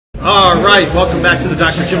All right, welcome back to the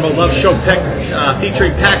Dr. Jimbo Love Show pick,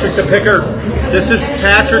 featuring Patrick the Picker. This is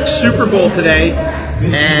Patrick's Super Bowl today,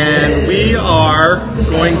 and we are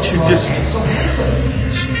going to just...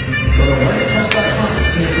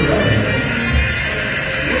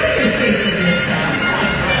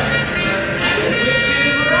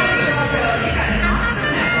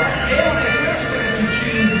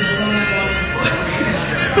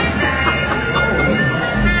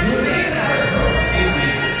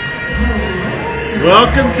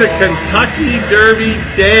 Welcome to Kentucky Derby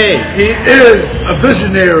Day. He is a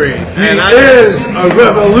visionary. He is a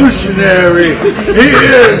revolutionary. He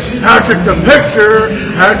is Patrick the Picker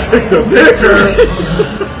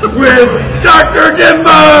with Dr.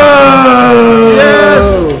 Jimbo. Yes.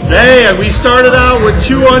 Hey, and we started out with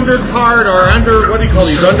two undercard, what do you call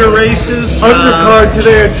these, under races? Undercard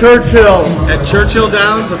today at Churchill. At Churchill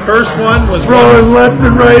Downs. The first one was throwing left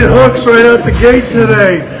and right hooks right out the gate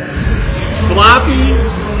today.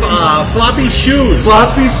 Floppy shoes.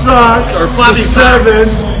 Floppy socks. Or floppy 7.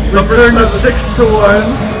 Returned to 6-1.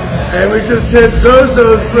 And we just hit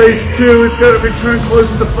Zozo's race 2. It's going to return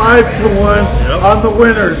close to 5-1 on the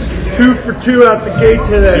winners. 2 for 2 out the gate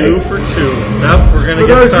today. 2 for 2. Yep, we're going to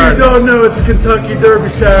get started. For those who don't know, it's Kentucky Derby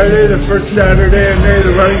Saturday, the first Saturday in May,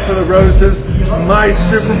 the running for the roses. My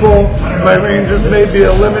Super Bowl, my Rangers may be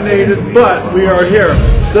eliminated, but we are here.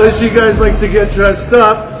 Those of you guys like to get dressed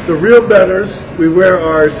up, the real bettors, we wear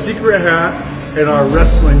our secret hat and our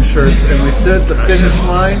wrestling shirts, and we sit at the finish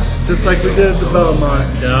line just like we did at the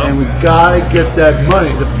Belmont. Yep. And we gotta get that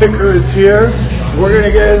money. The Picker is here. We're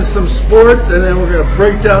gonna get into some sports, and then we're gonna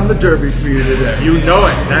break down the Derby for you today. You know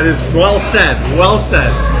it. That is well said. Well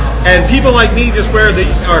said. And people like me just wear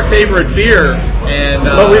our favorite beer and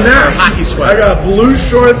our hockey sweater. I got blue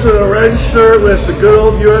shorts with a red shirt with the good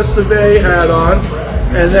old US of A hat on,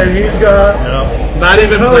 and then he's got. Not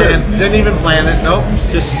even planned. Didn't even plan it. Nope.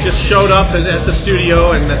 Just showed up at the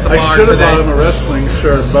studio and at the bar today. I should have bought him a wrestling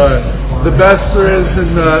shirt, but the best there is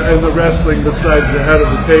in the wrestling besides the head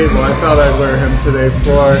of the table. I thought I'd wear him today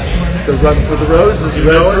for the Run for the Roses. You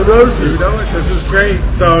know it. This is great.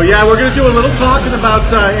 So yeah, we're going to do a little talking about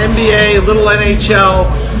NBA, a little NHL.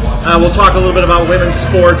 We'll talk a little bit about women's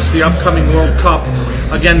sports, the upcoming World Cup.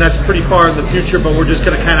 Again, that's pretty far in the future, but we're just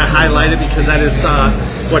going to kind of highlight it because that is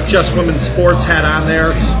what Just Women's Sports had on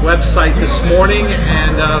their website this morning.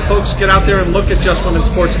 And folks, get out there and look at Just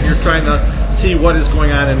Women's Sports if you're trying to see what is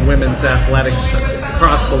going on in women's athletics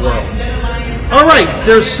across the world. All right,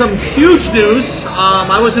 there's some huge news.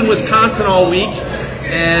 I was in Wisconsin all week,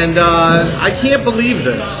 and I can't believe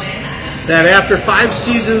this, that after 5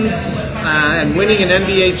 seasons and winning an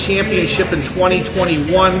NBA championship in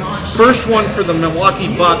 2021, first one for the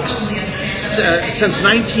Milwaukee Bucks since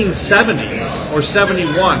 1970 or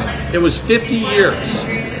 71. It was 50 years.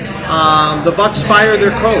 The Bucks fired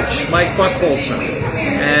their coach, Mike Buckholzer,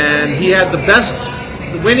 and he had the best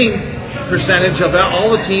winning percentage of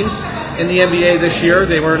all the teams in the NBA this year.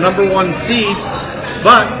 They were a #1 seed,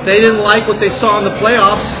 but they didn't like what they saw in the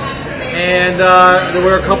playoffs, and there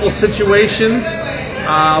were a couple situations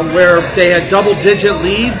where they had double-digit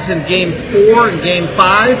leads in Game 4 and Game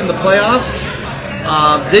 5 in the playoffs.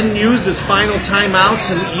 Didn't use his final timeouts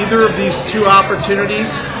in either of these two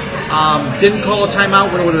opportunities. Didn't call a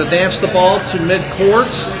timeout when it would have advanced the ball to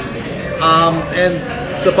midcourt, and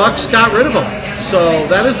the Bucks got rid of him. So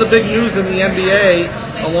that is the big news in the NBA,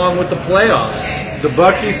 along with the playoffs. The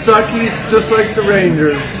Buckies suckies, just like the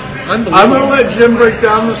Rangers. I'm going to let Jim break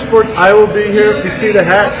down the sports. I will be here. If you see the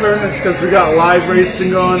hat turn, it's because we got live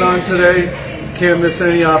racing going on today. Can't miss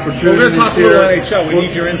any opportunities. We're going to talk a little NHL. We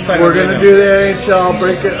need your insight. We're going to do the NHL. I'll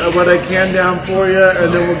break it, what I can down for you,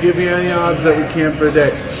 and then we'll give you any odds that we can for the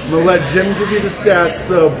day. I'm going to let Jim give you the stats,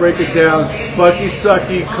 though. Break it down. Bucky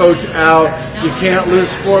sucky, coach out. You can't lose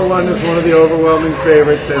 4-1 as one of the overwhelming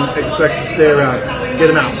favorites and expect to stay around. Get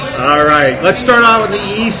him out. All right. Let's start out with the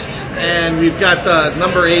East, and we've got the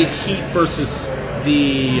 #8 Heat versus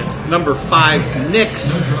the #5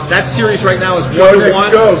 Knicks. That series right now is 1-1. Go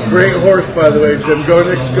Knicks go. Great horse, by the way, Jim. Go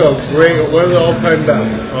Knicks go. Great. One of the all-time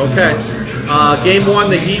best. Okay. Game 1,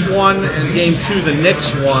 the Heat won, and Game 2, the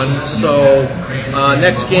Knicks won. So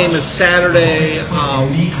next game is Saturday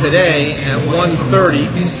today at 1:30.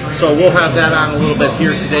 So we'll have that on a little bit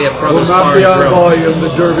here today at Brothers Bar and Grill. Will not be on volume.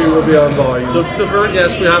 The Derby will be on volume. So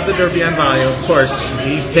yes, we have the Derby on volume, of course.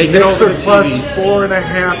 He's taking Knicks over the plus TVs.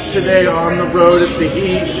 4.5 today on the road at the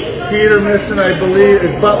Heat. Heat are missing, I believe.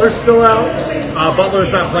 Is Butler still out?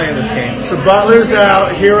 Butler's not playing this game. So Butler's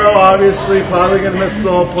out. Hero, obviously, probably going to miss the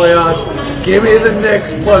whole playoffs. Give me the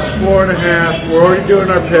Knicks plus 4.5. We're already doing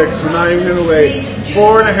our picks. We're not even going to wait.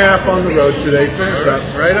 4.5 on the road today. Finish up.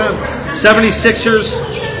 Right on. 76ers.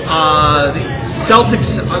 The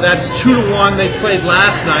Celtics, that's 2-1. They played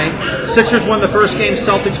last night. Sixers won the first game.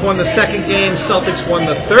 Celtics won the second game. Celtics won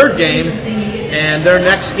the third game. And their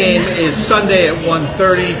next game is Sunday at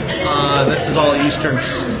 1:30. This is all East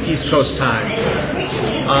Coast time.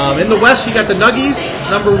 In the West, you got the Nuggies,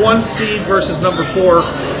 number 1 seed versus number 4,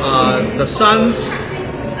 the Suns.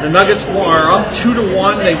 The Nuggets are up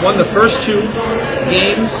 2-1. They won the first 2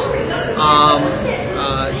 games.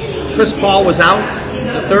 Chris Paul was out.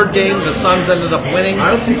 The third game, the Suns ended up winning. I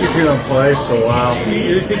don't think he's going to play for a while.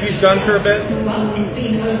 You think he's done for a bit?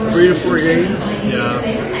 3 to 4 games?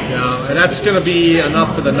 Yeah. And that's going to be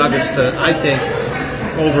enough for the Nuggets to, I think,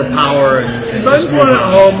 overpower. And Suns won at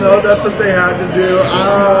home, though. That's what they had to do.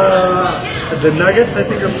 The Nuggets, I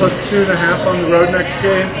think, are plus 2.5 on the road next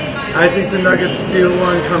game. I think the Nuggets steal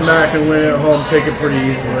one, come back, and win at home. Take it pretty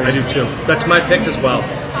easily. I do, too. That's my pick as well.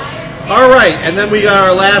 All right, and then we got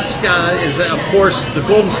our last is, of course, the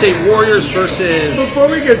Golden State Warriors versus... Before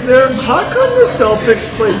we get there, how come the Celtics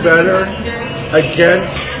play better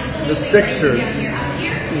against the Sixers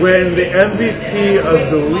when the MVP of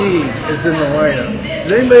the league is in the lineup?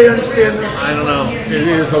 Does anybody understand this? I don't know. It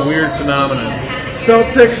is a weird phenomenon.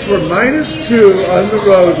 Celtics were -2 on the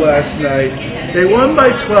road last night. They won by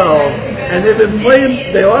 12, and they've been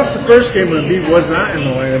playing... They lost the first game when Embiid was not in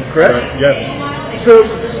the lineup, correct? Yes. So...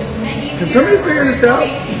 Can somebody figure this out?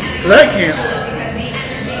 Because I can't.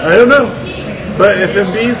 I don't know. But if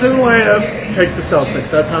Embiid's in the lineup, take the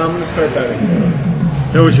Celtics. That's how I'm going to start betting.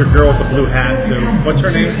 There was your girl with the blue hat, too. What's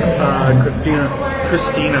her name? Christina.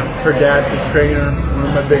 Christina. Her dad's a trainer. One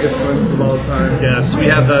of my biggest friends of all time. Yes, we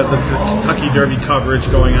have the Kentucky Derby coverage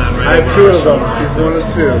going on right now. I have 2 of them. She's one of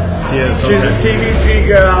 2. She is. She's a TVG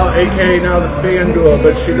gal, a.k.a. now the FanDuel,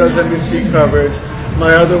 but she does NBC coverage.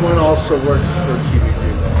 My other one also works for TVG.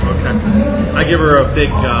 Okay. I give her a big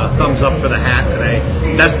thumbs up for the hat today.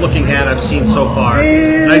 Best looking hat I've seen so far.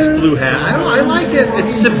 Nice blue hat. I like it.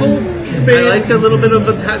 It's simple. I like the little bit of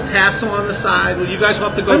the tassel on the side. Well, you guys will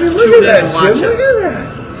have to go tune in and watch it. Look at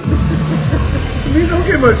that. I mean, don't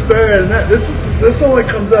get much better than that. This only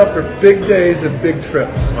comes out for big days and big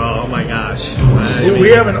trips. Oh my gosh. We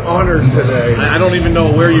have an honor today. I don't even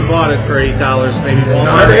know where you bought it for $8. Maybe Walmart.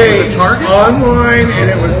 Not 8. Target? Online, and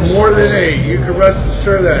it was more than 8. You can rest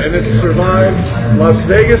assured that. And it's survived Las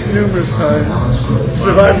Vegas numerous times,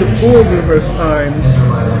 survived the pool numerous times.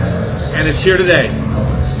 And it's here today.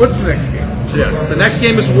 What's the next game? Yes. The next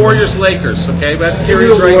game is Warriors-Lakers. Okay, that series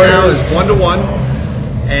right now is 1-1.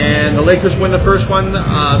 And the Lakers win the first one.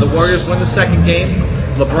 The Warriors win the second game.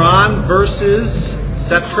 LeBron versus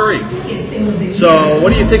Seth Curry. So,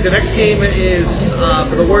 what do you think? The next game is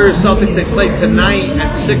for the Warriors Celtics. They play tonight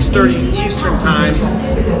at 6:30 Eastern time.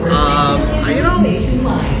 You know,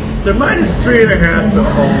 they're -3.5 at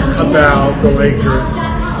home about the Lakers.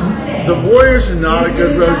 The Warriors are not a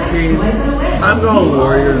good road team. I'm going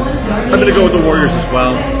Warriors. I'm going to go with the Warriors as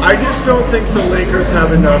well. I just don't think the Lakers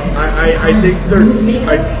have enough. I think they're,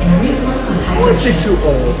 I want to say too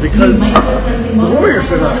old because the Warriors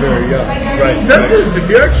are not very young. Right. Seth is, if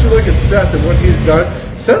you actually look at Seth and what he's done,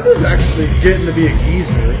 Seth is actually getting to be a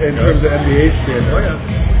geezer in terms of NBA standards.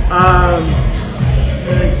 Oh,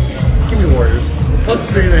 yeah. Give me Warriors.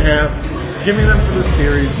 +3.5. Give me them for the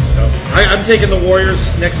series. I'm taking the Warriors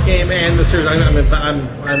next game and the series. I'm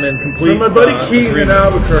in complete. For my buddy Keaton in agreement.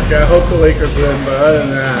 Albuquerque, I hope the Lakers win, but other than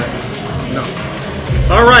that, no.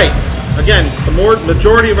 All right. Again, the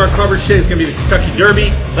majority of our coverage today is going to be the Kentucky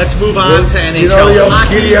Derby. Let's move on to NHL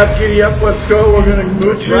hockey. Giddy up, let's go. We're going to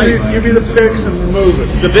move through these, give you the picks, and move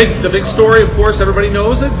it. The big story, of course, everybody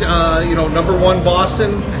knows it. You know, number 1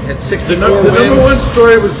 Boston had 64 wins. The number 1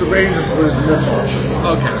 story was the Rangers losing in Boston.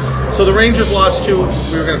 Okay. So the Rangers lost 2.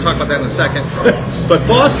 We were going to talk about that in a second. But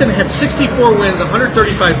Boston had 64 wins,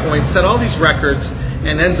 135 points, set all these records,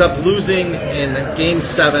 and ends up losing in Game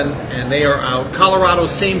 7, and they are out. Colorado,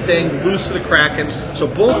 same thing, lose to the Kraken. So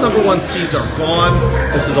both number 1 seeds are gone.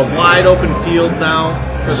 This is a wide open field now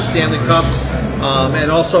for the Stanley Cup. And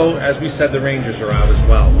also, as we said, the Rangers are out as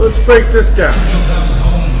well. Let's break this down.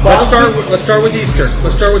 Let's start with Eastern.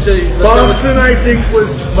 Let's start with the Boston. I think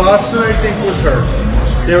was hurt.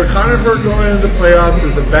 They were kind of hurt going into the playoffs. It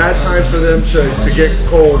was a bad time for them to get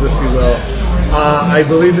cold, if you will. I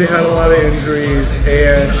believe they had a lot of injuries,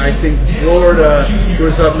 and I think Florida, who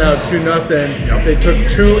is up now 2-0, they took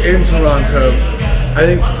 2 in Toronto. I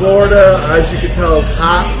think Florida, as you can tell, is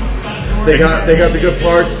hot. They got the good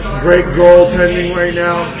parts. Great goaltending right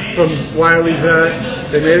now from Wiley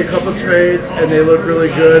Vet. They made a couple trades, and they look really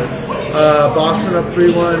good. Boston up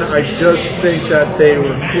 3-1. I just think that they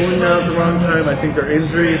were cooling down at the wrong time. I think their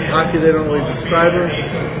injuries, hockey, they don't really describe them.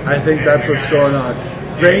 I think that's what's going on.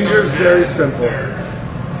 Rangers, very simple.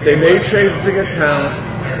 They made trades to get talent.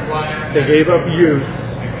 They gave up youth,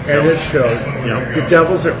 and it showed. The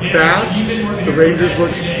Devils are fast. The Rangers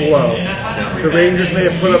look slow. The Rangers may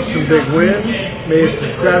have put up some big wins, made it to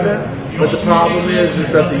 7, but the problem is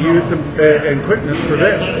that the youth and quickness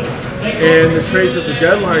prevail. And the trades at the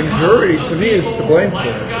deadline, Drury, to me, is to blame for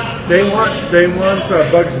it. They want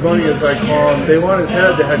Bugs Bunny, as I call him. They want his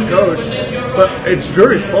head, the head coach. But it's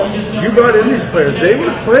Drury's fault. You brought in these players. They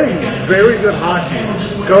were playing very good hockey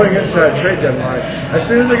going into that trade deadline. As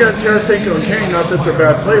soon as they got Tarasenko and Kane, not that they're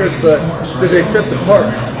bad players, but did they fit the part?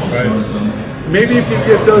 Right. Maybe if you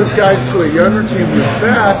get those guys to a younger team that's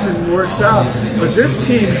fast, it works out. But this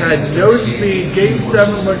team had no speed. Game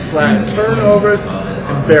 7 looked flat. Turnovers,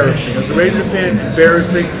 embarrassing. As a Ranger fan,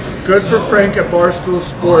 embarrassing. Good for Frank at Barstool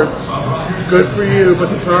Sports. Good for you.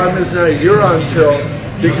 But the problem is now you're on tilt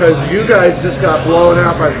because you guys just got blown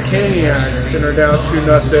out by the Caniacs and are down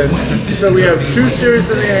 2-0. So we have 2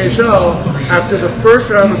 series in the NHL after the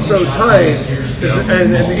first round was so tight,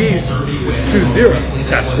 and in the East was 2-0.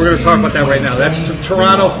 Yes, we're going to talk about that right now. That's the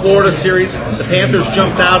Toronto-Florida series. The Panthers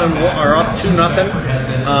jumped out and are up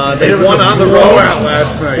 2-0. They won on the road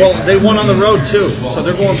last night. Well, they won on the road too, so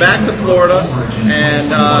they're going back to Florida.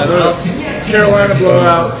 And Carolina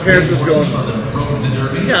blowout. Panthers going.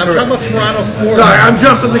 Yeah, I'm talking about Toronto, Florida. Sorry, I'm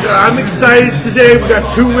jumping the gun. I'm excited today. We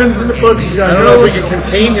got 2 wins in the books. I don't know if we can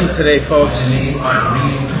contain him today, folks.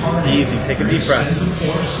 Easy. Take a deep breath.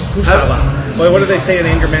 Boy, what do they say in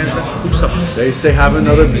anger management? They say have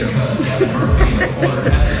another beer.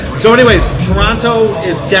 So anyways, Toronto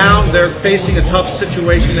is down. They're facing a tough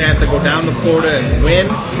situation. They have to go down to Florida and win.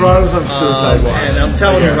 Toronto's on suicide watch. And I'm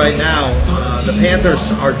telling you right now, the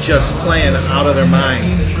Panthers are just playing out of their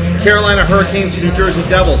minds. Carolina Hurricanes, New Jersey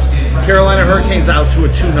Devils. Carolina Hurricanes out to a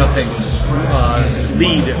 2-0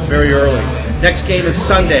 lead very early. Next game is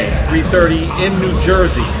Sunday, 3:30 in New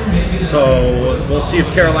Jersey. So we'll see if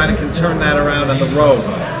Carolina can turn that around on the road.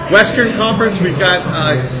 Western Conference, we've got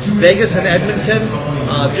Vegas and Edmonton.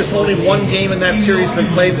 Just only 1 game in that series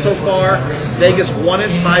been played so far. Vegas won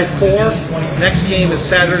it 5-4. Next game is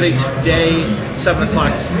Saturday today, 7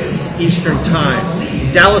 o'clock Eastern Time.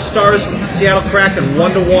 Dallas Stars, Seattle Kraken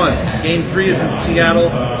 1-1. Game 3 is in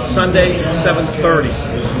Seattle, Sunday, 7:30.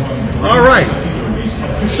 All right.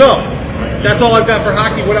 So that's all I've got for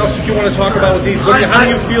hockey. What else did you want to talk about with these? How do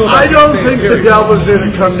you feel about I don't this think series? the Devils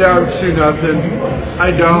didn't come down 2-0. I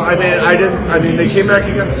don't. I mean, they came back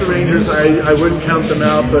against the Rangers. I wouldn't count them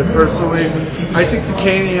out, but personally, I think the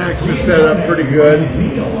Caniacs are set up pretty good.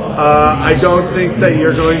 I don't think that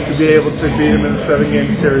you're going to be able to beat them in a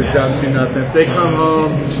 7-game series down 2-0. If they come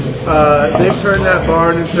home, they've turned that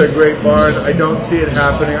barn into a great barn. I don't see it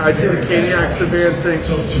happening. I see the Caniacs advancing.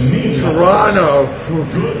 Toronto,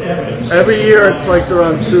 every year it's like they're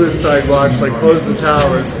on suicide watch, like close the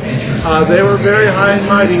towers. They were very high and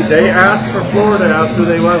mighty. They asked for Florida after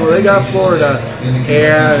they won. Well, they got Florida,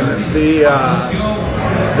 and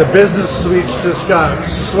the business suites just got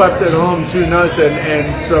swept at home 2-0,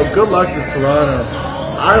 and so good luck to Toronto.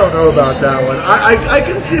 I don't know about that one. I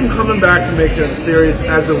can see them coming back and making a series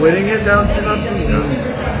as a winning it down 2-0.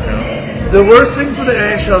 The worst thing for the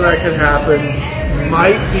NHL that could happen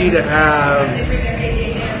might be to have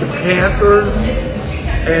the Panthers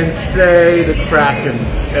and say the Kraken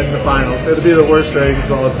in the finals. It'll be the worst ratings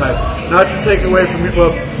of all the time. Not to take away from it.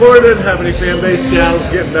 Well, Florida doesn't have any fan base. Seattle's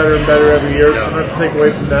getting better and better every year, so not to take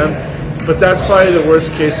away from them. But that's probably the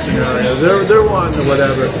worst case scenario. They're wanting to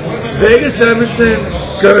whatever. Vegas, Edmonton,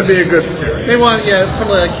 gonna be a good series. They want, something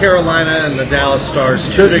like Carolina and the Dallas Stars.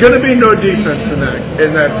 There's going to be no defense in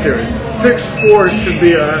that series. 6-4 should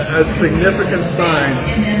be a significant sign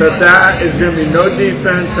that is going to be no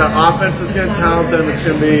defense. That offense is going to talent them. It's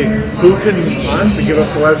going to be who can honestly give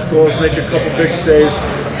up the less goals, make a couple big saves,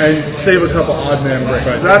 and save a couple odd man breaks.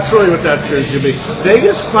 Right. That's really what that series is going to be.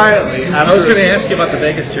 Vegas quietly. I was going to ask you about the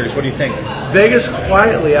Vegas series. What do you think? Vegas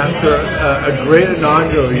quietly, after a great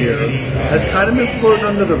inaugural year, has kind of been floating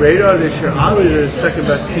under the radar this year. Oddly, they're the second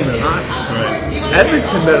best team in hockey. Right.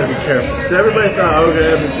 Edmonton better be careful. So everybody thought,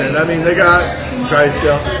 okay, Edmonton. I mean, they got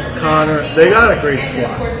Drysdale, Connor. They got a great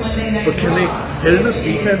squad. But can they hit enough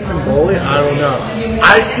defense and goalie? I don't know.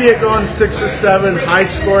 I see it going 6 or 7,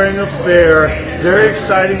 high-scoring affair, very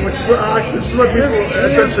exciting. Which this is what people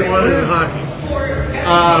essentially wanted in hockey.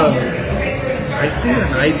 I see the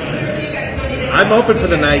Knights. I'm hoping for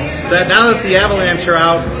the Knights. Now that the Avalanche are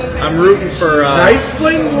out, I'm rooting for... Knights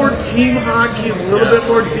playing more team hockey, a little bit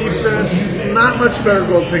more defense. not much better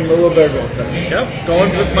goaltending, but a little better goaltending. Yep, going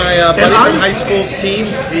with my buddy from high school's team.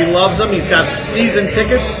 He loves them. He's got season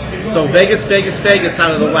tickets. So Vegas, Vegas, Vegas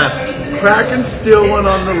out of the West. Kraken still went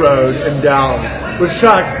on the road in Dallas, which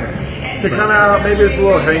shocked me. To come out, maybe it's a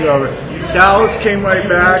little hangover. Dallas came right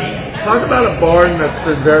back. Talk about a barn that's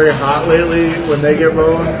been very hot lately when they get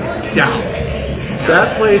rolling. Dallas.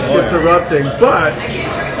 That place gets erupting, but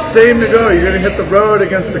same to go. You're going to hit the road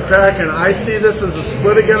against the Kraken. I see this as a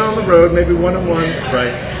split again on the road, maybe 1-1.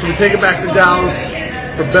 Right. So we take it back to Dallas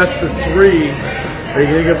for best of 3. Are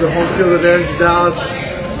you going to give the home field advantage to Dallas?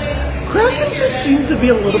 Kraken just seems to be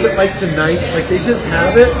a little bit like the Knights. Like they just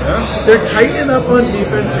have it. Yeah. They're tightening up on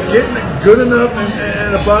defense. They're getting good enough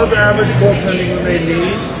and above average goaltending when they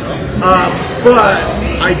need. But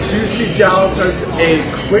I do see Dallas as a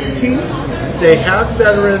quick team. They have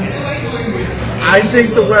veterans. I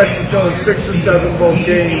think the West is going 6 or 7 both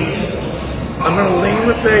games. I'm going to lean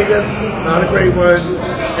with Vegas. Not a great one.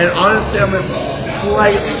 And honestly, I'm going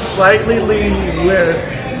to slightly lean with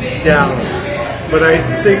Dallas. But I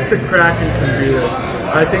think the Kraken can do this.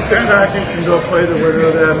 I think the Kraken can go play the winner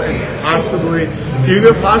of them, and you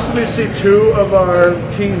could possibly see 2 of our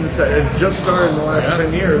teams that had just started in the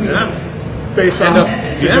last 10 years face off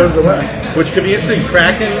to go to the West. Which could be interesting.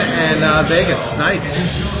 Kraken and Vegas Knights.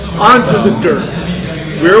 On to the Derby.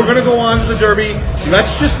 We're going to go on to the Derby.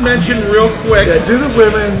 Let's just mention real quick. Yeah, do the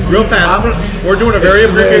women's. Real fast. We're doing a very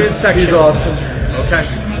abbreviated section. He's awesome. Okay.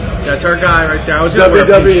 That's our guy right there. I was going to wear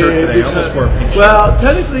a pink shirt today. I almost wore a pink shirt. Well,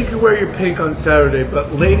 technically you can wear your pink on Saturday,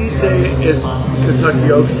 but Ladies' Day is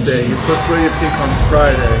Kentucky Oaks Day. You're supposed to wear your pink on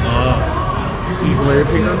Friday. You can wear your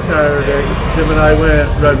pink on Saturday. Jim and I went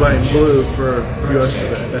red, white, and blue for US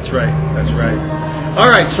Today. That's right. That's right. All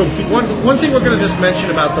right. So one thing we're going to just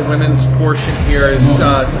mention about the women's portion here is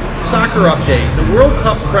soccer update. The World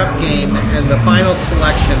Cup prep game and the final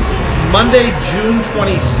selection. Monday, June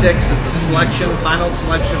 26th is the final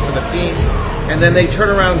selection for the team. And then they turn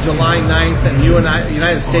around July 9th, and the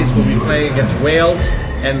United States will be playing against Wales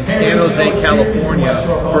and San Jose, California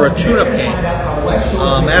for a tune-up game.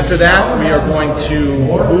 After that, we are going to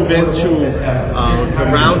move into the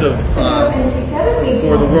round of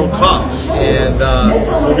for the World Cup, and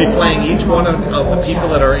we'll be playing each one of the people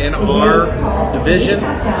that are in our division,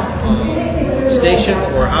 station,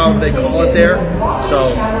 or however they call it there.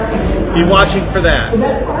 So be watching for that.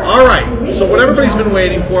 All right, so what everybody's been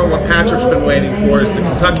waiting for and what Patrick's been waiting for is the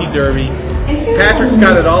Kentucky Derby. Patrick's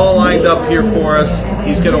got it all lined up here for us.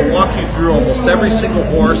 He's going to walk you through almost every single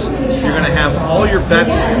horse. You're going to have all your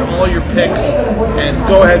bets and all your picks. And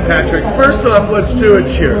go ahead, Patrick. First off, let's do a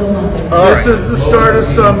cheers. This is the start of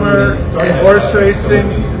summer, horse racing,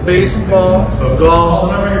 baseball,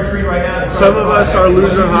 golf. Some of us, our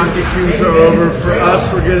loser hockey teams are over. For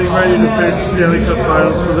us, we're getting ready to finish the Stanley Cup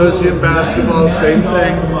Finals. For those of you in basketball, same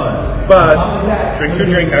thing. But drink your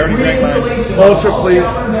drink. I already drank mine. Vulture, please.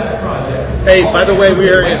 Hey, by the way, we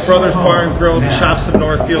are at Brothers Bar and Grill, the shops of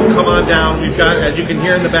Northfield. Come on down. We've got, as you can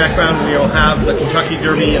hear in the background, we'll have the Kentucky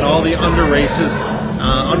Derby and all the undercard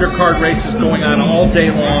races going on all day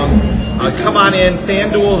long. Come on in.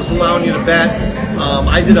 FanDuel is allowing you to bet.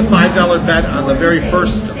 I did a $5 bet on the very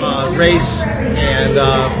first race, and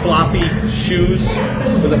floppy shoes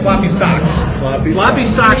with the floppy socks. Floppy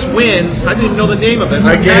socks wins. I didn't even know the name of it.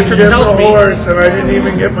 I gave Jim the horse, and I didn't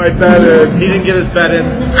even get my bet in. He didn't get his bet in.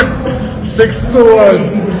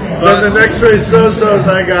 6-1. Then the next race, so-sos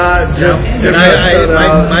I got. Jim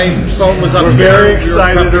my phone was up. We're very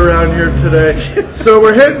excited around here today. So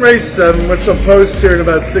we're hitting race 7, which will post here in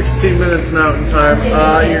about 16 minutes Mountain Time.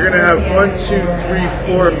 You're going to have 1, 2,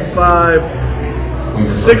 3, 4, 5,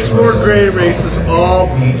 6 more grade races, all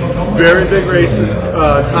very big races,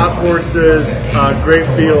 top horses, great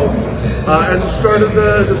fields, and the start of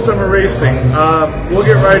the summer racing. We'll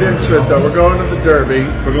get right into it though. We're going to the Derby.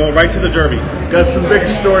 We're going right to the Derby. Got some big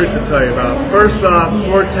stories to tell you about. First off,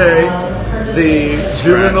 Forte, the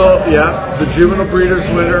juvenile breeders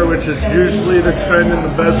winner, which is usually the trend and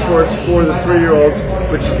the best horse for the 3-year-olds,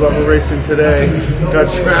 which is what we're racing today. Got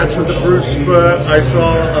scratched with the Bruce foot. I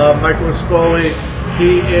saw Michael Ascoli.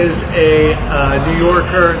 He is a New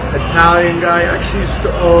Yorker, Italian guy. Actually used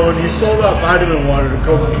to own, he sold out vitamin water to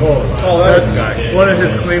Coca-Cola. Oh, that's one of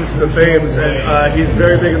his claims to fame, and he's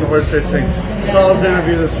very big in the horse racing. Saw his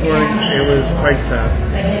interview this morning. It was quite sad.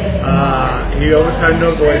 He almost had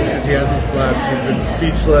no voice because he hasn't slept. He's been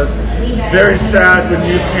speechless. Very sad when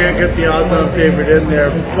you can't get the odds-on favorite in there,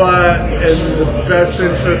 but in the best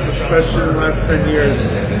interest, especially in the last 10 years,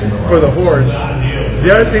 for the horse. The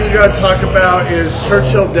other thing we got to talk about is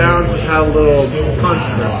Churchill Downs has had a little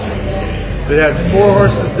controversy. They had 4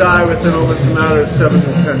 horses die within almost a matter of 7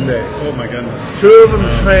 to 10 days. Oh my goodness. 2 of them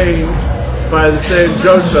trained by the same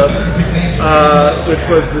Joseph, which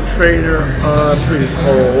was the trainer on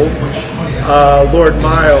Freehold, Lord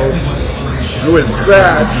Miles, who was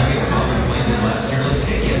scratched.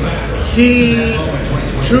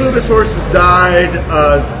 2 of his horses died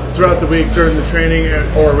throughout the week during the training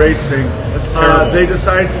or racing. They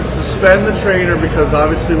decided to suspend the trainer because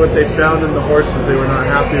obviously what they found in the horses they were not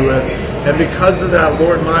happy with. And because of that,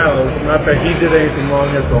 Lord Miles, not that he did anything wrong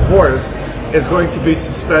as a horse, is going to be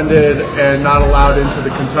suspended and not allowed into the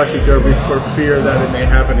Kentucky Derby for fear that it may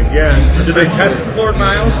happen again. Did they test Lord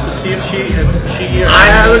Miles to see if she I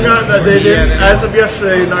haven't gotten that. They didn't, as of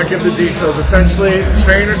yesterday, did not give the details. Essentially,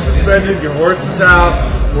 trainer suspended, your horse is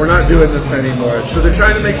out, we're not doing this anymore. So they're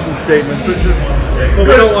trying to make some statements, which is... But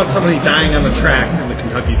we don't want somebody dying on the track in the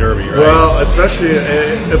Kentucky Derby, right? Well, especially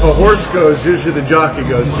if a horse goes, usually the jockey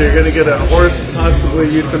goes. So you're going to get a horse possibly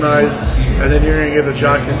euthanized, and then you're going to get a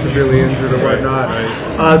jockey severely injured or whatnot.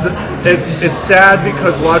 Right. It's sad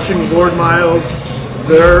because watching Lord Miles,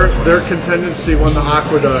 their contingency won the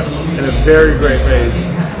Aqueduct in a very great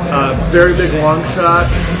race. Very big long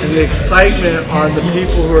shot, and the excitement on the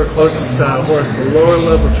people who are closest to that horse, the lower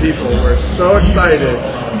level people, were so excited.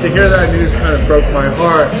 To hear that news kind of broke my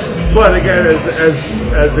heart. But again,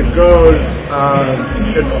 as it goes,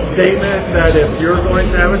 it's a statement that if you're going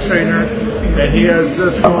to have a trainer and he has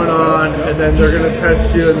this going on, and then they're going to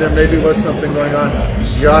test you, and there maybe was something going on,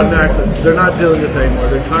 you automatically, they're not dealing with it anymore.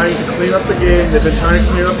 They're trying to clean up the game. They've been trying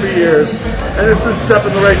to clean up for years, and this is a step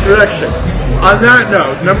in the right direction. On that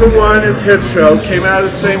note, number 1 is Hit Show. Came out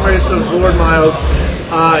of the same race as Lord Miles.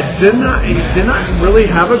 Did not really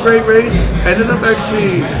have a great race. Ended up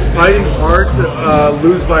actually fighting hard to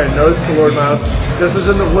lose by a nose to Lord Miles. This is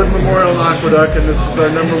in the Wood Memorial Aqueduct, and this is our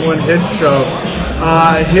number 1 Hit Show.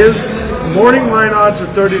 His morning line odds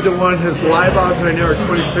are 30 to 1. His live odds right now are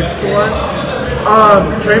 26 to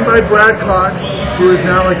 1. Trained by Brad Cox, who is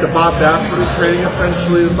now like the Bob Baffert of training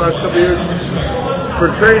essentially this last couple of years. For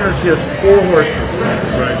trainers, he has 4 horses.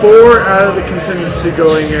 Right. 4 out of the contingency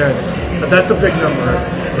going in. That's a big number.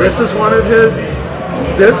 This is one of his.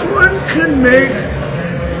 This one could make.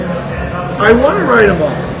 I want to write him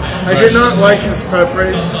off. I did not like his prep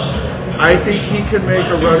race. I think he could make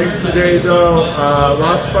a running today, though.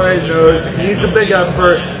 Lost by a nose. He needs a big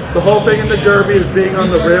effort. The whole thing in the Derby is being on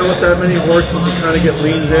the rail with that many horses. You kind of get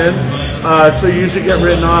leaned in. So you usually get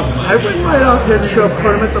written off. I wouldn't write off Hit Show,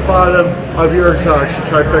 put him at the bottom of your exotics, your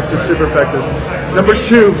trifectas, superfectas. Number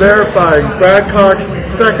 2, Verifying. Brad Cox's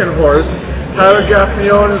second horse. Tyler Gaffney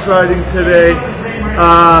is riding today.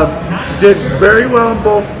 Did very well in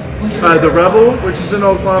both the Rebel, which is in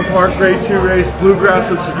Oakland Park, grade 2 race,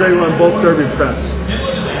 Bluegrass, which is grade 1, both Derby preps.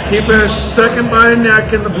 He finished second by a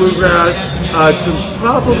neck in the Bluegrass to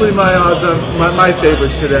probably my odds on my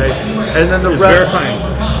favorite today. And then the Verifying.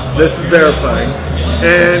 This is Verifying.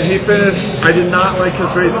 And he finished, I did not like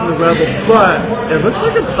his race in the Rebel, but it looks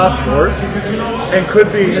like a tough horse and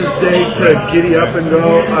could be his day to giddy up and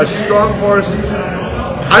go. A strong horse.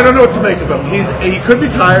 I don't know what to make of him. He could be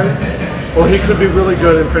tired, or he could be really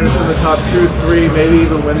good and finish in the top 2, 3, maybe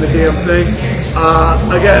even win the damn thing.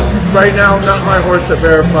 Again, right now, not my horse at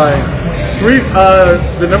Verifying.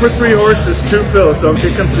 The number 3 horse is 2 Phils. Don't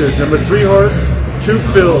get confused. Number 3 horse, 2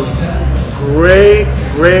 Phils. Great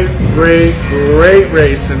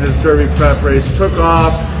race in his Derby prep race. Took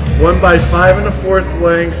off, won by 5 1/4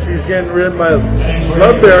 lengths. He's getting ridden by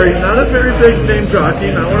Loveberry, not a very big name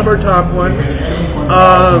jockey, not one of our top ones.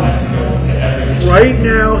 Right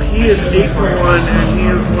now, he is 8 to 1, and he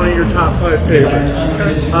is one of your top 5 favorites.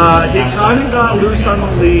 He kind of got loose on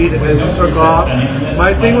the lead and took off.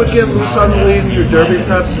 My thing with getting loose on the lead in your Derby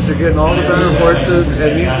preps is you're getting all the better horses,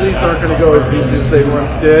 and these leads aren't going to go as easy as they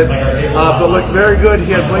once did. But looks very good.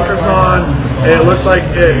 He has blinkers on, and it looks like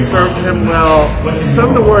it served him well.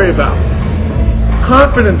 Something to worry about.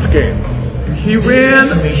 Confidence game. He ran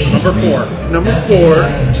number 4.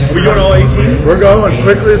 Are we doing all 18? We're going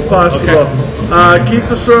quickly as possible. Okay. Keith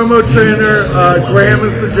the Stromo trainer. Graham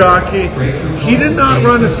is the jockey. He did not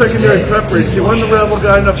run a secondary prep race. He won the Rebel,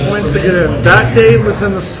 got enough points to get in. That day was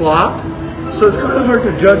in the slop, so it's kind of hard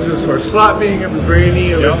to judge this horse. Slop being it was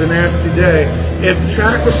rainy, it was a nasty day. If the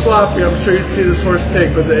track was sloppy, I'm sure you'd see this horse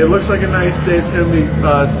take, but it looks like a nice day. It's going to be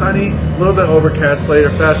sunny, a little bit overcast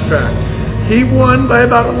later, fast track. He won by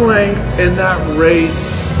about a length in that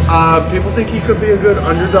race. People think he could be a good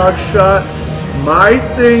underdog shot. My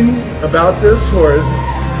thing about this horse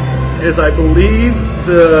is I believe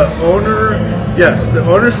the owner Yes, the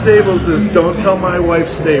owner stables is Don't Tell My Wife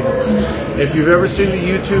Stables. If you've ever seen the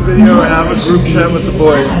YouTube video or have a group chat with the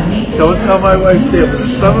boys, Don't Tell My Wife Stables.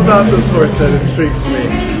 There's something about this horse that intrigues me.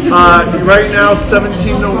 Right now,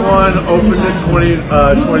 17-1, open to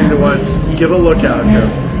 20-1. Give a look out here.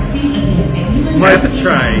 My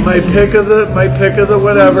pick of the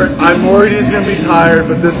whatever. I'm worried he's going to be tired,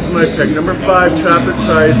 but this is my pick. Number 5, Trapper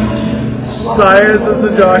Trice. Sires is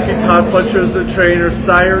the jockey, Todd Pletcher is the trainer,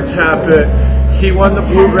 Sire Tappet. He won the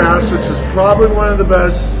Bluegrass, which is probably one of the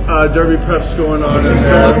best Derby preps going on. Is he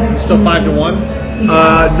still 5-1?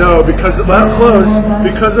 No, because of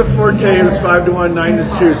Forte, he was 5-1,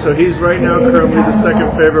 9-2. So he's right now currently the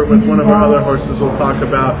second favorite with one of our other horses we'll talk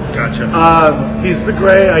about. Gotcha. He's the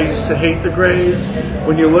gray. I used to hate the grays.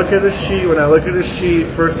 When I look at his sheet,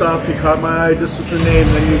 first off, he caught my eye just with the name.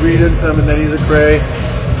 Then you read into him, and then he's a gray.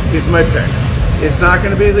 He's my pick. It's not going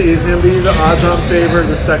to be he's going to be the odds-on favorite,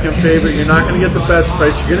 the second favorite. You're not going to get the best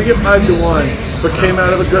price. You're going to get 5-1, but came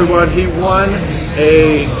out of a good one. He won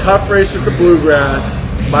a tough race at the Bluegrass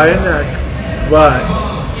by a neck, but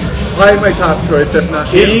probably my top choice, if not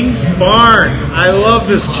King's Barn. I love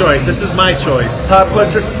this choice. This is my choice. Todd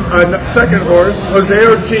Pletcher's second horse, Jose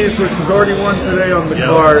Ortiz, which has already won today on the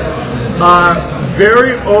card.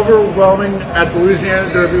 Very overwhelming at the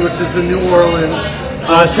Louisiana Derby, which is in New Orleans.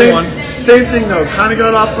 Same thing though, kind of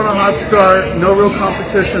got off on a hot start, no real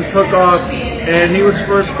competition, took off, and he was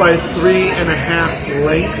first by 3.5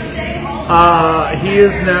 lengths. He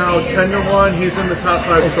is now 10-1, he's in the top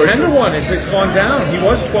 5 choices. 10-1, it's gone down. He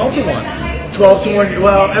was 12-1. 12-1,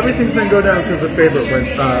 well, everything's going to go down because the favorite went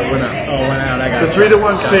out. Oh, went out, I got it. The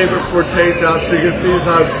 3-1 favorite Forte's out, so you can see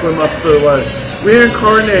how it's slim up for what.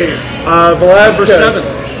 Reincarnate, Velasquez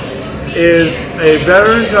is a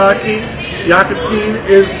veteran jockey. Yakutin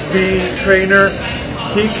is the trainer.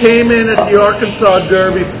 He came in at the Arkansas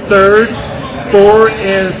Derby third, 4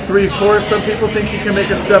 3/4. Some people think he can make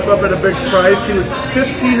a step up at a big price. He was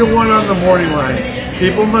 50-1 on the morning line.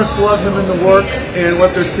 People must love him in the works and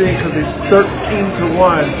what they're seeing because he's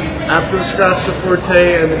 13-1 after the scratch to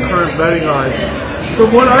Forte and the current betting odds.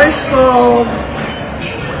 From what I saw,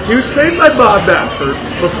 he was trained by Bob Baffert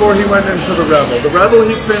before he went into the Rebel. The Rebel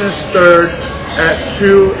he finished third at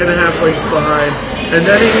 2.5 lengths behind, and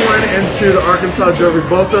then he went into the Arkansas Derby.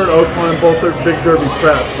 Both are at Oakland, both are big Derby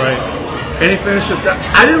preps, right? And he finished at that.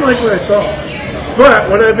 I didn't like what I saw, but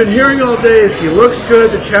what I've been hearing all day is he looks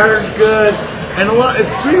good, the chatter's good, and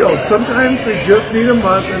it's 3-year-olds. Sometimes they just need a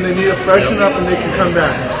month and they need to freshen up and they can come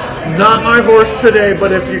back. Not my horse today,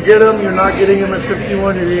 but if you get him, you're not getting him at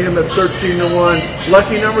 51, you're getting him at 13-1.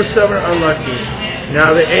 Lucky number 7, unlucky.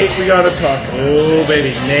 Now the 8 we gotta talk about. Oh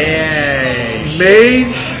baby,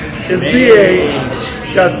 Mage is the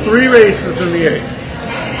 8. Got 3 races in the 8.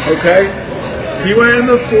 Okay? He went in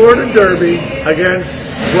the Florida Derby against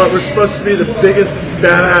what was supposed to be the biggest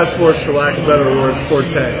badass horse, for lack of better words,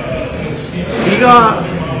 Forte. He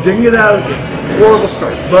didn't get out of the gate. Horrible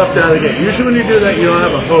start, buffed out of the gate. Usually when you do that, you don't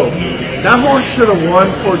have a hope. That horse should have won.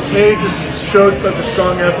 Forte just showed such a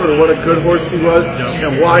strong effort of what a good horse he was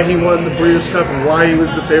and why he won the Breeders' Cup and why he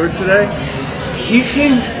was the favorite today. He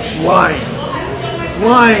came flying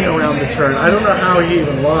around the turn. I don't know how he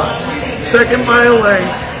even lost. Second by a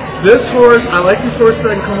length. This horse, I like this horse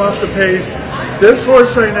that can come off the pace. This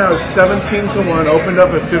horse right now is 17-1, opened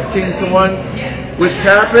up at 15-1. With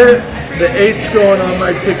Tappet, the 8's going on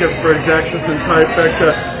my ticket for Exactus and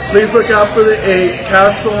Trifecta. Please look out for the 8.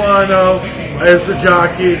 Castellano as the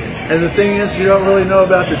jockey. And the thing is, you don't really know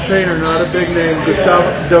about the trainer, not a big name,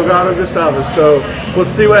 Delgado Gustavo. So we'll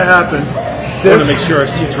see what happens. I want to make sure our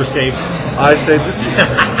seats were saved. I saved the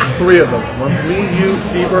seats. 3 of them. Me, you,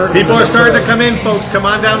 Deber. People are starting to come in, folks. Come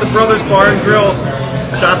on down to Brothers Bar and Grill.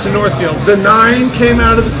 Shops in Northfield. The 9 came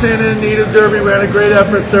out of the Santa Anita Derby, ran a great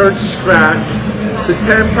effort, third, scratched. The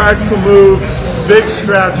 10, Practical Move, big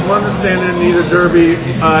scratch, won the Santa Anita Derby,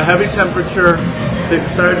 heavy temperature. They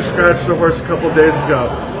decided to scratch the horse a couple of days ago.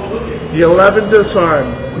 The 11, Disarm.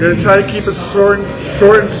 We're going to try to keep it short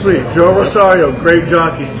and sweet. Joe Rosario, great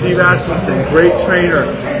jockey. Steve Asmussen, great trainer.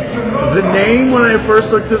 The name, when I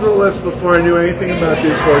first looked at the list before I knew anything about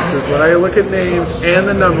these horses, when I look at names and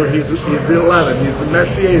the number, he's the 11. He's the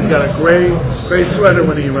Messier. He's got a gray sweater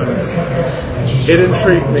when he runs. It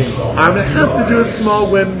intrigued me. I'm going to have to do a small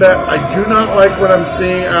win bet. I do not like what I'm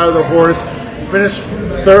seeing out of the horse. Finished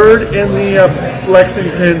third in the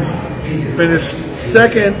Lexington. Finished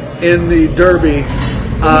second in the Derby.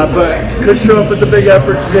 But could show up with the big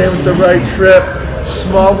effort today with the right trip.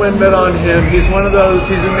 Small win bet on him. He's one of those.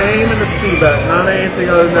 He's a name and a C bet, not anything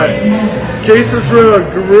other than that. Jason's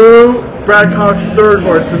Road, Guru Bradcock's third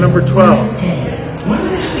horse, the number 12.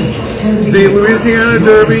 The Louisiana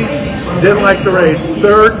Derby, didn't like the race.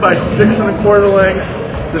 Third by 6 1/4 lengths.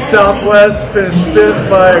 The Southwest finished fifth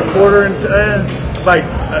by 12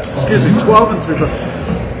 3/4.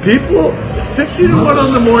 People, 50 to 1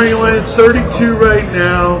 on the morning line, 32 right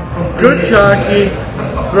now. Good jockey,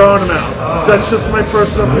 throwing him out. That's just my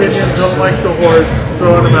personal opinion. Don't like the horse,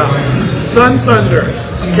 throwing him out. Sun Thunder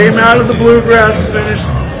came out of the Bluegrass, finished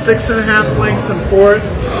 6 1/2 lengths in fourth.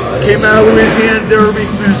 Came out of Louisiana Derby,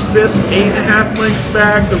 finished fifth, 8 1/2 lengths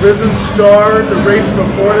back. The Risen Star, the race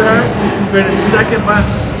before that, finished second by.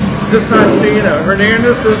 Just not seeing it.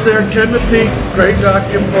 Hernandez is there. Ken McPeak, great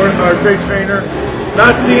jockey, great trainer.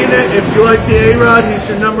 Not seeing it. If you like the A-Rod, he's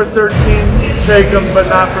your number 13. Take him, but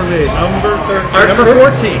not for me. Number 13. Number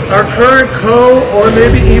 14. Our current or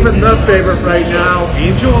maybe even the favorite right now,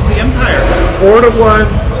 Angel of the Empire. 4 to 1.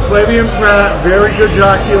 Flavian Pratt, very good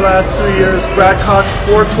jockey last 2 years. Brad Cox,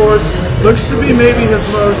 4th horse. Looks to be maybe his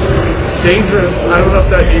most dangerous. I don't know if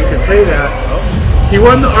that you can say that. He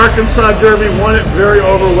won the Arkansas Derby, won it very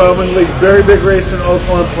overwhelmingly. Very big race in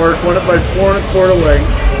Oakland Park, won it by 4 1/4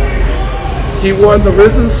 lengths. He won the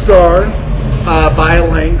Risen Star by a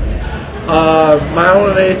length. Mile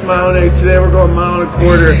and eighth. Today we're going mile and a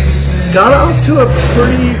quarter. Got out to a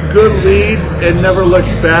pretty good lead and never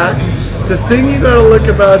looked back. The thing you got to look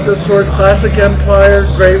about this horse, Classic Empire,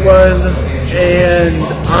 great one. And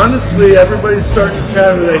honestly, everybody's starting to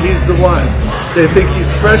chatter that he's the one. They think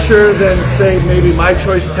he's fresher than, say, maybe My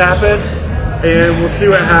Choice Tappet, and we'll see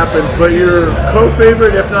what happens. But your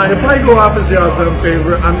co-favorite, if not, he'll probably go off as the odds-on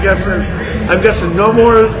favorite. I'm guessing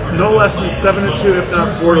no less than 7 to 2, if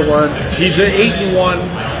not 4 to 1. He's at 8 and 1.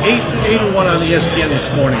 8 and 1 on ESPN this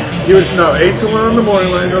morning. He was 8 to 1 on the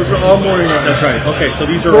morning line. Those are all morning lines. That's right. Okay, so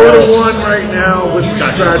these are 4 all to 1 right now with the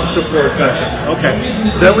scratch to Forte. Gotcha. Okay.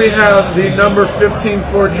 Then we have the number 15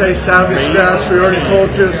 Forte Savvy Scratch. We already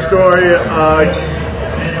told you the story.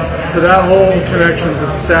 To that whole connections,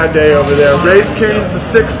 it's a sad day over there. Race Cane's the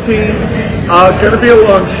 16. Going to be a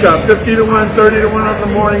long shot. 50 to 1, 30 to 1 on the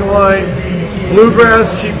morning line.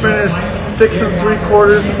 Bluegrass, he finished 6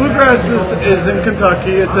 3/4. The Bluegrass is in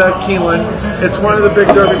Kentucky. It's at Keeneland. It's one of the big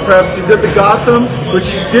Derby preps. He did the Gotham,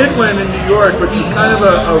 which he did win in New York, which is kind of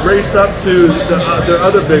a race up to their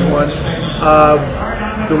other big one,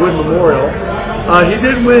 the Wood Memorial. He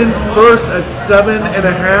did win first at 7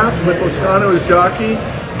 1/2 with Loscano as jockey.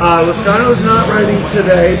 Loscano is not riding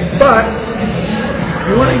today, but if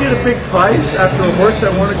you want to get a big price after a horse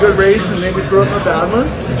that won a good race and maybe threw up a bad one,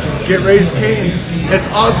 get Raised Cane's. It's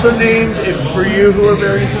also named, for you who are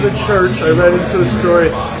very into the church, I read into the story,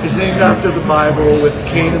 it's named after the Bible, with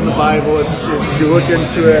Cain in the Bible. If you look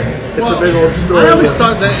into it, it's a big old story. I always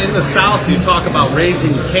thought that in the South you talk about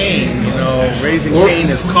raising Cain. Raising Cain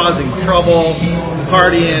is causing trouble,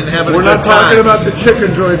 partying, having a good time. We're not talking about the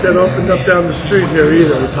chicken joint that opened up down the street here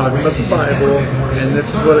either. We're talking about the Bible, and this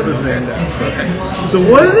is what it was named after. Okay. So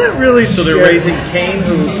what did it really? So they're raising Cain,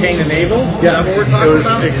 Cain and Abel? Yeah, is that what we're talking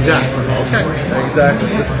about? Exactly. Okay. Exactly.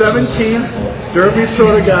 The 17th Derby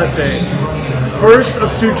Sotogate. First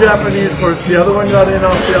of 2 Japanese horses. The other one got in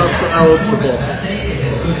off the eligible.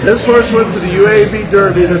 This horse went to the UAB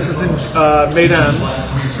Derby. This is in Medan,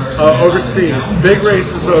 overseas. Big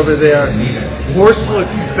races over there. Horse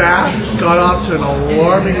looked fast. Got off to an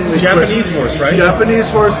alarmingly Japanese horse, right? Japanese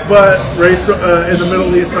horse, but raced in the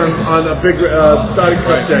Middle East on a big Saudi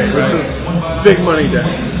Cup day, which is big money day.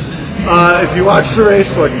 If you watch the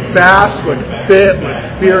race, look fast, look fit, look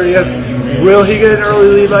furious. Will he get an early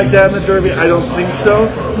lead like that in the Derby? I don't think so.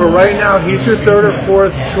 But right now, he's your 3rd or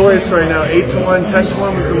 4th choice right now. 8 to 1, 10 to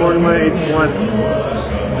 1 was the morning line, 8 to 1.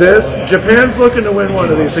 Japan's looking to win one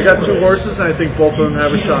of these. They got 2 horses, and I think both of them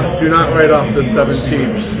have a shot. Do not write off the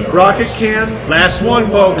 17. Rocket Can. Last one,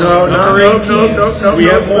 folks. No. We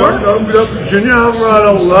have more? No. Junior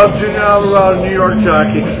Alvarado, love Junior Alvarado, New York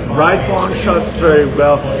jockey. Rides long shots very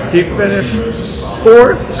well. He finished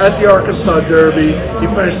 4th at the Arkansas Derby. He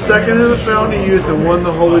finished 2nd in the Fountain of Youth and won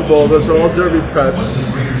the Holy Bull. Those are all Derby preps.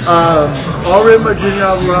 All ridden by Junior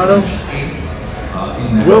Alvarado.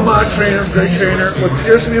 Wilmot trainer, great trainer. What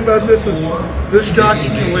scares me about this is this jockey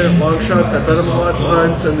can win at long shots. I've bet him a lot of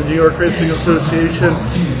times in the New York Racing Association.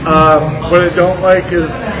 What I don't like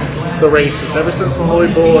is the races. Ever since the Holy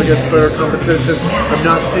Bull against better competition, I'm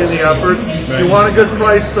not seeing the efforts. If you want a good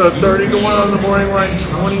price, 30 to 1 on the morning line,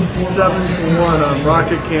 27 to 1 on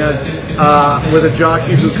Rocket Can, with a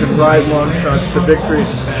jockey who can ride long shots to victory.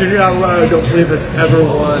 Junior Alvarado, I don't believe, has ever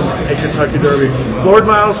won a Kentucky Derby. Lord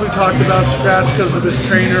Miles, we talked about, scratch because of his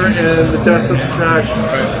trainer and the deaths of the track.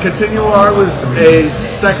 Continuar was he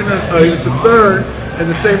was the 3rd, in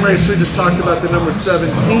the same race we just talked about, the number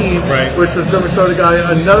 17, right, which was the Minnesota guy,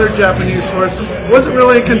 another Japanese horse. Wasn't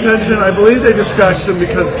really in contention. I believe they just scratched him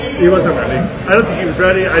because he wasn't ready. I don't think he was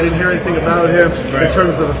ready. I didn't hear anything about him in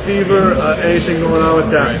terms of a fever, anything going on with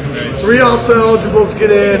that. 3 also eligibles get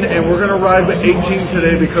in, and we're going to ride with 18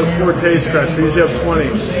 today because Forte scratched. We usually have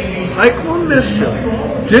 20. Cyclone Mischief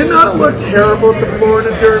did not look terrible at the Florida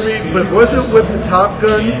Derby, but wasn't with the top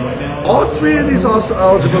guns. All 3 of these also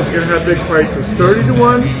eligibles are going to have big prices: 30 to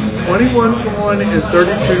 1, 21 to 1, and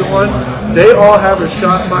 32 to 1. They all have a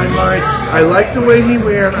shot in my mind. I like the way he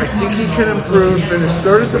ran. I think he can improve. Finished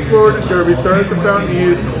 3rd at the Florida Derby, 3rd at the Fountain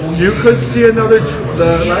Youth. You could see another.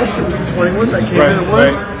 The last year was the 21 that came in and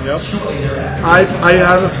won. Yep. I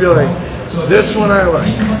have a feeling. This one I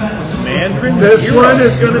like. Mandarin This Hero. one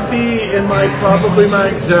is going to be in probably my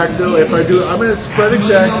exacta. If I do, I'm going to spread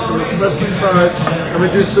exactas. I'm going to spread some tries. I'm going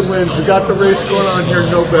to do some wins. We got the race going on here.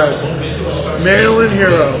 No bets. Mandolin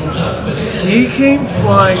Hero. He came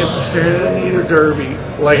flying at the Santa Anita Derby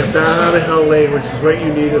like a bat out of hell late, which is what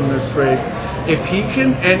you need in this race. If he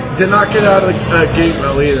can, and did not get out of the gate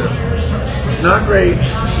well either. Not great.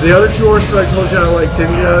 The other 2 horses I told you I like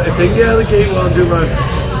didn't get out. If they get out of the gate well and do run,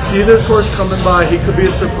 see this horse coming by. He could be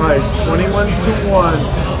a surprise. 21 to 1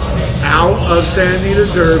 out of Santa Anita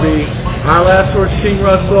Derby. Our last horse, King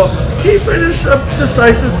Russell, he finished a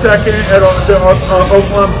decisive 2nd at the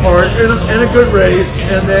Oakland Park in a good race.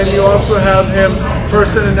 And then you also have him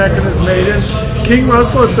first in the neck in his maiden. King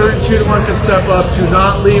Russell at 32 to 1 can step up. Do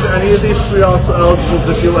not leave any of these 3 also eligibles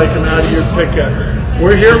if you like him out of your ticket.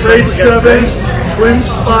 We're here, race 7, Twin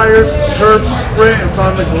Spires, Turf Sprint. It's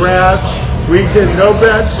on the grass. We did no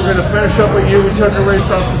bets. We're going to finish up with you. We took a race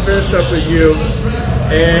off to finish up with you.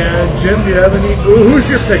 And Jim, do you have any? Who's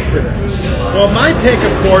your pick today? Well, my pick,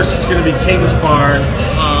 of course, is going to be King's Barn,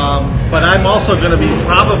 but I'm also going to be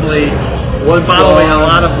probably following a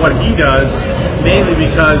lot of what he does, mainly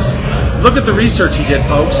because look at the research he did,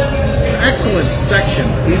 folks. Excellent section.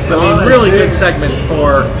 Really good segment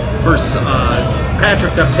for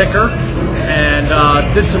Patrick the Picker, and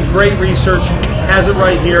did some great research. Has it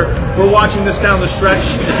right here. We're watching this down the stretch.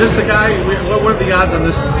 Is this the guy? What are the odds on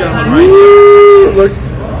this gentleman right here?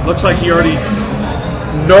 Looks like he already...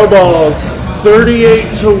 No balls.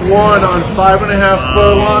 38 to 1 on 5.5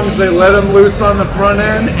 furlongs. They let him loose on the front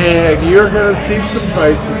end, and you're going to see some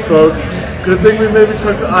prices, folks. Good thing we maybe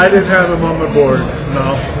took... I didn't have him on my board.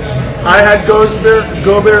 No. I had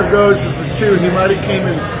Gobert Goes as the 2. He might have came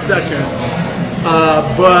in 2nd.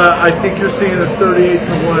 But I think you're seeing a 38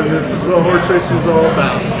 to 1. This is what horse racing is all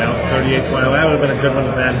about. Yeah, 38 to 1. That would have been a good one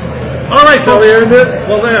to bet. All right, so folks. we earned it.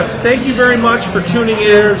 Well, yes. Thank you very much for tuning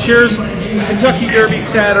in. Cheers. Kentucky Derby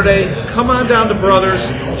Saturday. Come on down to Brothers.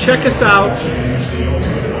 Check us out.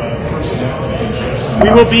 We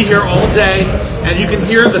will be here all day, and you can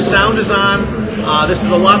hear the sound is on. This is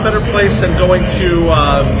a lot better place than going to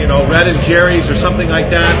Red and Jerry's or something like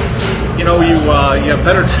that. You have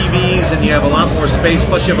better TVs and you have a lot more space.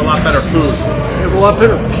 Plus, you have a lot better food. You have a lot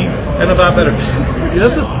better people. And a lot better. You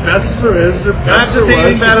have the best there is. Not to say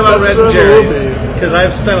anything bad about Red and Jerry's, because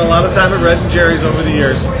I've spent a lot of time at Red and Jerry's over the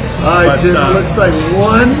years. Jim, looks like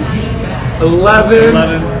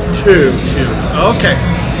 1-11-2. Okay.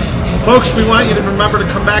 Folks, we want you to remember to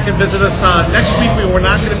come back and visit us. Next week, we were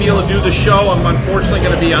not going to be able to do the show. I'm unfortunately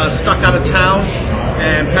going to be stuck out of town.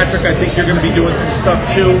 And Patrick, I think you're going to be doing some stuff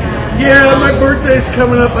too. Yeah, my birthday's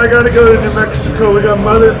coming up. I got to go to New Mexico. We got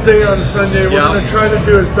Mother's Day on Sunday. We're going to try to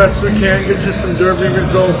do as best we can, get you some Derby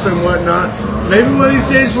results and whatnot. Maybe one of these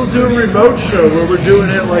days we'll do a remote show where we're doing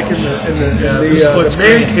it like in the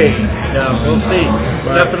man cave. Yeah, we'll see.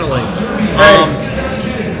 Definitely.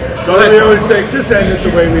 Go ahead. We always say, just end it the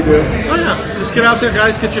way we do. Oh yeah, just get out there,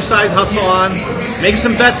 guys. Get your side hustle on. Make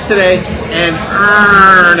some bets today and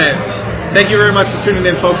earn it. Thank you very much for tuning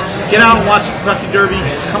in, folks. Get out and watch the Kentucky Derby.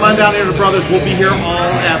 Come on down here to Brothers. We'll be here all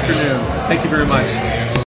afternoon. Thank you very much.